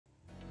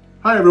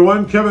Hi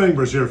everyone, Kevin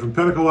Engbers here from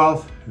Pinnacle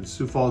Wealth in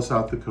Sioux Falls,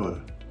 South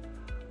Dakota.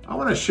 I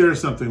want to share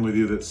something with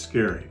you that's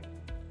scary.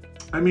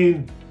 I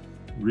mean,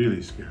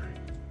 really scary.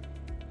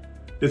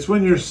 It's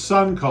when your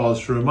son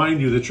calls to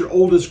remind you that your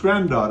oldest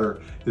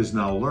granddaughter is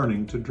now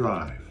learning to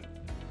drive.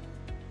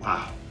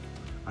 Wow,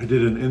 I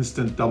did an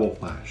instant double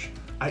flash.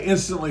 I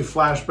instantly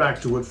flashed back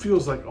to what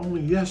feels like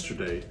only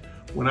yesterday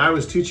when I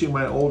was teaching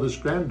my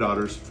oldest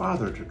granddaughter's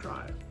father to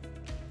drive.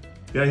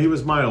 Yeah, he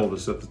was my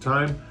oldest at the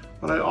time,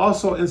 but I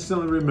also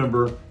instantly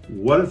remember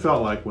what it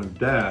felt like when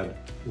Dad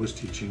was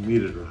teaching me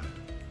to drive.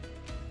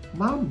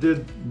 Mom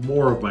did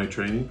more of my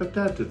training, but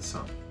Dad did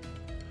some.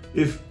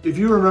 If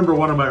you remember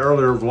one of my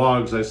earlier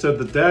vlogs, I said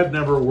that Dad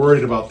never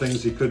worried about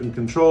things he couldn't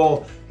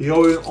control. He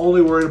always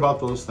only worried about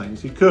those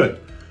things he could.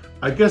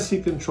 I guess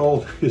he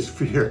controlled his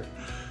fear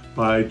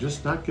by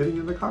just not getting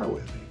in the car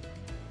with me.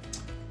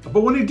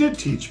 But when he did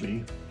teach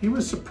me, he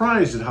was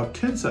surprised at how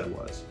tense I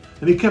was.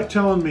 And he kept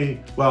telling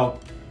me, well,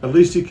 at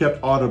least he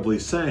kept audibly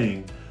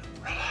saying,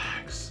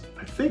 relax.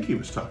 I think he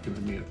was talking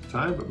to me at the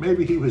time, but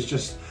maybe he was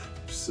just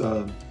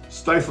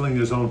stifling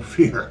his own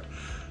fear.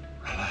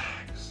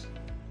 Relax.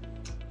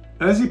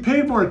 And as he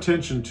paid more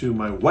attention to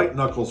my white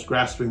knuckles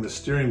grasping the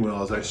steering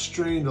wheel as I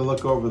strained to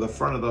look over the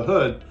front of the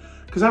hood,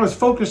 because I was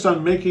focused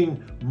on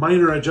making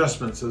minor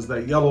adjustments as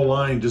that yellow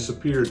line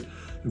disappeared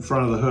in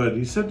front of the hood,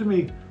 he said to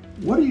me,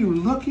 "What are you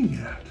looking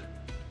at?"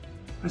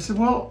 I said,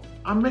 "Well,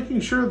 I'm making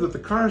sure that the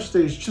car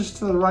stays just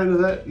to the right of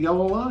that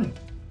yellow line."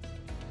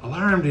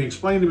 Alarmed, he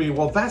explained to me,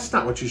 "Well, that's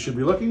not what you should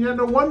be looking at.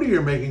 No wonder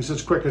you're making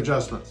such quick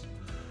adjustments.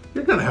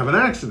 You're going to have an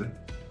accident.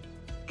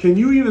 Can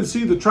you even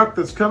see the truck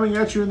that's coming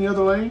at you in the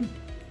other lane?"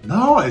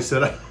 "No," I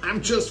said,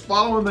 "I'm just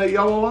following that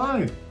yellow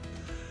line."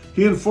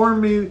 He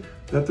informed me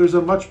that there's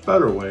a much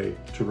better way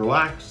to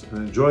relax and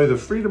enjoy the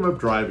freedom of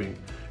driving,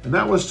 and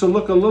that was to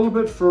look a little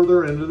bit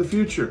further into the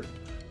future.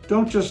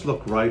 Don't just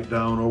look right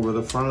down over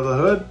the front of the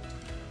hood.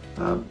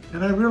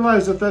 And I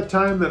realized at that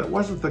time that it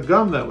wasn't the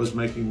gum that was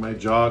making my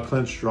jaw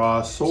clenched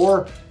jaw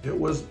sore, it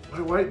was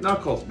my white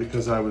knuckles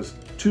because I was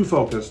too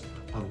focused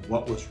on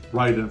what was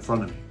right in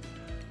front of me.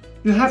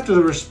 You have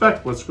to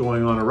respect what's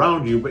going on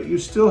around you, but you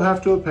still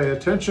have to pay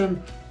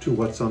attention to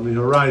what's on the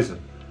horizon.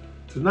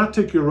 To not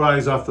take your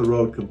eyes off the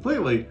road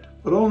completely,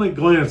 but only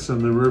glance in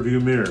the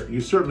rearview mirror.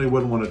 You certainly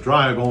wouldn't want to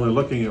drive only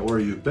looking at where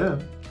you've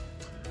been.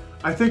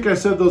 I think I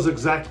said those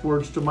exact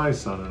words to my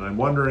son, and I'm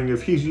wondering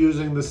if he's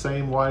using the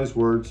same wise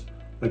words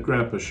that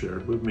Grandpa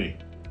shared with me.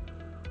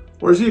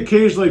 Or is he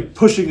occasionally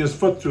pushing his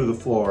foot through the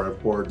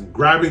floorboard and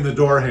grabbing the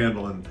door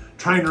handle and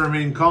trying to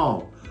remain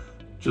calm,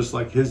 just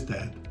like his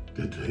dad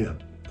did to him?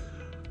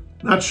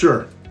 Not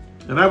sure.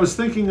 And I was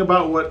thinking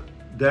about what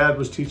Dad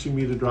was teaching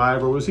me to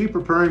drive, or was he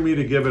preparing me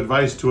to give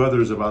advice to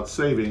others about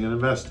saving and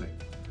investing?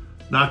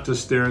 Not to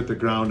stare at the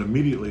ground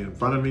immediately in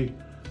front of me,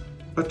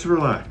 but to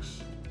relax.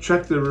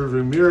 Check the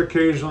rearview mirror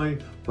occasionally,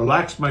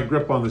 relax my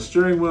grip on the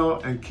steering wheel,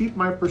 and keep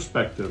my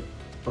perspective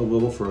a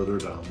little further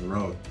down the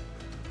road.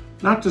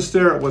 Not to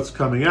stare at what's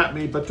coming at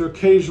me, but to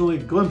occasionally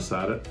glimpse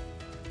at it,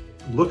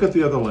 look at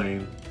the other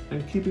lane,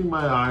 and keeping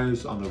my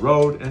eyes on the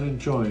road and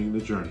enjoying the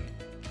journey.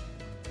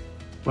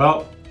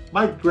 Well,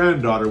 my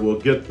granddaughter will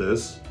get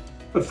this,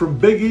 but from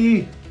Big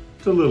E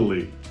to Little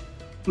E,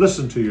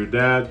 listen to your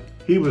dad.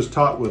 He was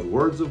taught with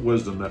words of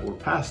wisdom that were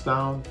passed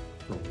down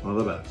from one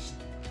of the best.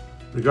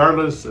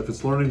 Regardless if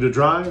it's learning to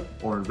drive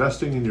or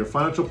investing in your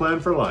financial plan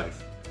for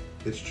life,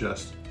 it's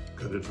just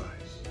good advice.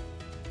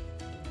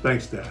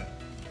 Thanks, Dad.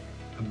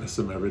 I miss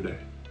him every day.